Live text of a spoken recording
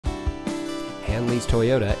Hanlees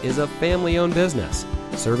Toyota is a family-owned business,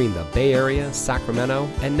 serving the Bay Area, Sacramento,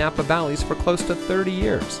 and Napa Valleys for close to 30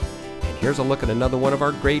 years. And here's a look at another one of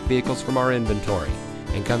our great vehicles from our inventory,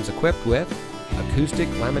 and comes equipped with acoustic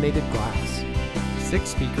laminated glass,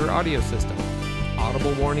 6-speaker audio system,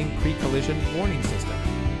 audible warning pre-collision warning system,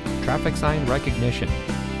 traffic sign recognition,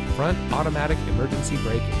 front automatic emergency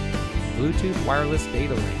braking, Bluetooth wireless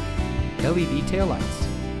data link, LED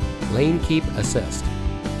taillights, lane keep assist,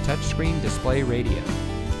 touchscreen display radio,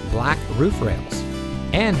 black roof rails,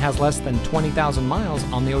 and has less than 20,000 miles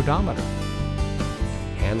on the odometer.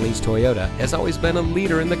 Hanlees Toyota has always been a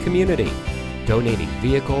leader in the community, donating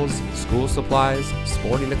vehicles, school supplies,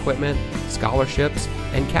 sporting equipment, scholarships,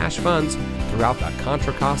 and cash funds throughout the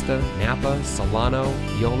Contra Costa, Napa, Solano,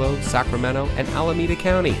 Yolo, Sacramento, and Alameda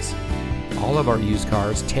counties. All of our used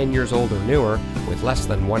cars 10 years old or newer with less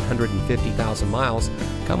than 150,000 miles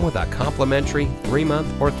come with a complimentary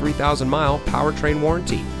 3-month or 3,000-mile powertrain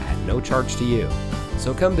warranty at no charge to you.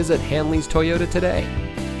 So come visit Hanlees Toyota today.